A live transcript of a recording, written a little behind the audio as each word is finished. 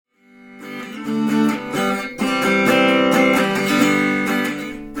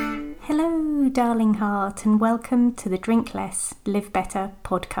darling heart, and welcome to the Drink Less, Live Better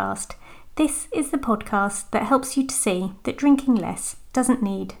podcast. This is the podcast that helps you to see that drinking less doesn't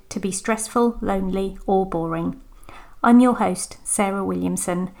need to be stressful, lonely, or boring. I'm your host, Sarah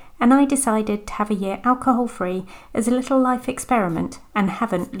Williamson, and I decided to have a year alcohol-free as a little life experiment and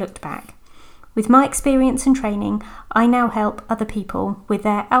haven't looked back. With my experience and training, I now help other people with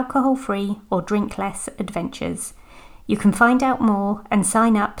their alcohol-free or drink less adventures. You can find out more and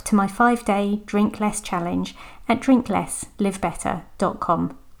sign up to my 5-day Drink Less challenge at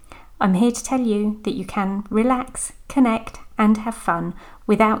drinklesslivebetter.com. I'm here to tell you that you can relax, connect and have fun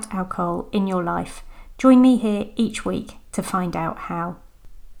without alcohol in your life. Join me here each week to find out how.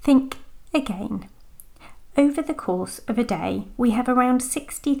 Think again. Over the course of a day, we have around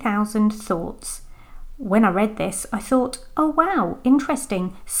 60,000 thoughts. When I read this, I thought, oh wow,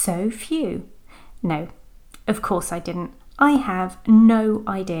 interesting, so few. No. Of course I didn't. I have no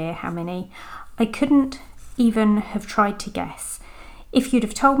idea how many. I couldn't even have tried to guess. If you'd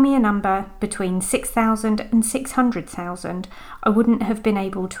have told me a number between 6,000 and 600,000, I wouldn't have been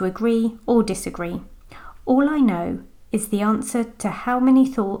able to agree or disagree. All I know is the answer to how many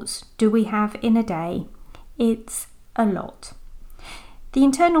thoughts do we have in a day. It's a lot. The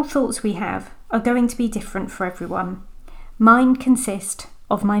internal thoughts we have are going to be different for everyone. Mine consist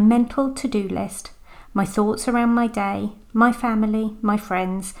of my mental to-do list, my thoughts around my day, my family, my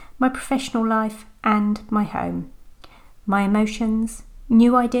friends, my professional life, and my home. My emotions,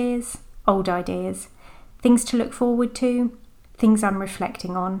 new ideas, old ideas, things to look forward to, things I'm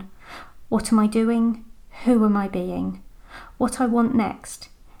reflecting on. What am I doing? Who am I being? What I want next,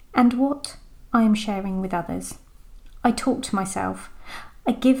 and what I am sharing with others. I talk to myself.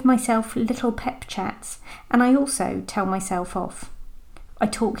 I give myself little pep chats, and I also tell myself off. I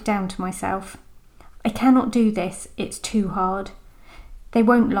talk down to myself. I cannot do this, it's too hard. They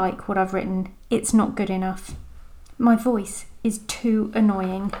won't like what I've written, it's not good enough. My voice is too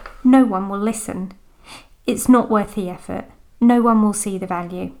annoying, no one will listen. It's not worth the effort, no one will see the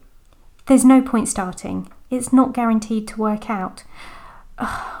value. There's no point starting, it's not guaranteed to work out.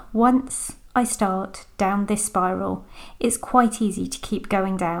 Once I start down this spiral, it's quite easy to keep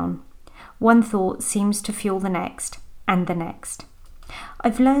going down. One thought seems to fuel the next, and the next.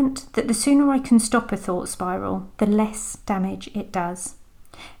 I've learnt that the sooner I can stop a thought spiral, the less damage it does.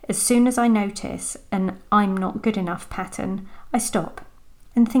 As soon as I notice an I'm not good enough pattern, I stop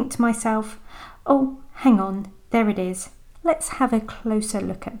and think to myself, oh, hang on, there it is. Let's have a closer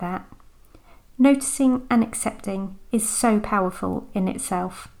look at that. Noticing and accepting is so powerful in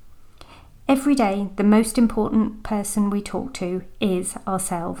itself. Every day, the most important person we talk to is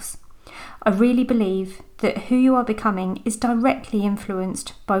ourselves. I really believe that who you are becoming is directly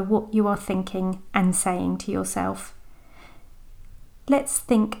influenced by what you are thinking and saying to yourself. Let's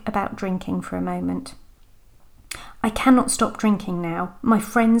think about drinking for a moment. I cannot stop drinking now. My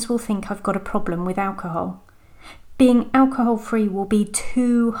friends will think I've got a problem with alcohol. Being alcohol-free will be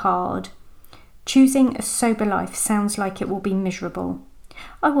too hard. Choosing a sober life sounds like it will be miserable.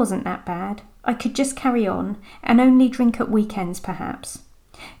 I wasn't that bad. I could just carry on and only drink at weekends perhaps.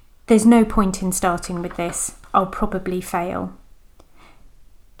 There's no point in starting with this. I'll probably fail.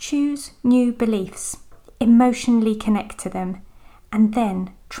 Choose new beliefs. Emotionally connect to them. And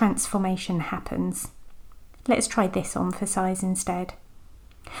then transformation happens. Let's try this on for size instead.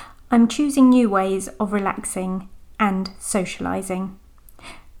 I'm choosing new ways of relaxing and socialising.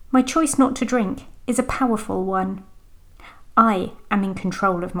 My choice not to drink is a powerful one. I am in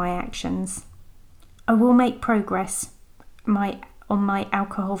control of my actions. I will make progress on my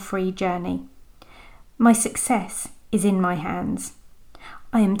alcohol-free journey. My success is in my hands.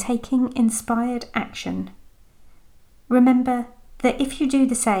 I am taking inspired action. Remember that if you do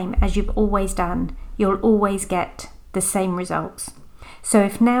the same as you've always done, you'll always get the same results. So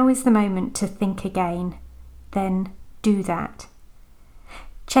if now is the moment to think again, then do that.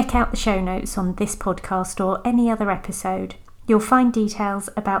 Check out the show notes on this podcast or any other episode. You'll find details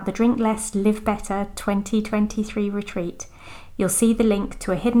about the Drink Less, Live Better 2023 retreat. You'll see the link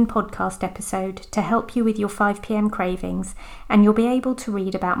to a hidden podcast episode to help you with your 5 p.m. cravings, and you'll be able to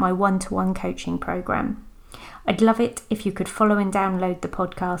read about my one-to-one coaching program. I'd love it if you could follow and download the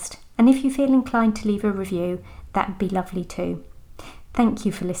podcast, and if you feel inclined to leave a review, that'd be lovely too. Thank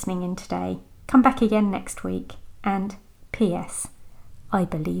you for listening in today. Come back again next week, and P.S. I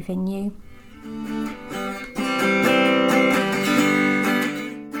believe in you.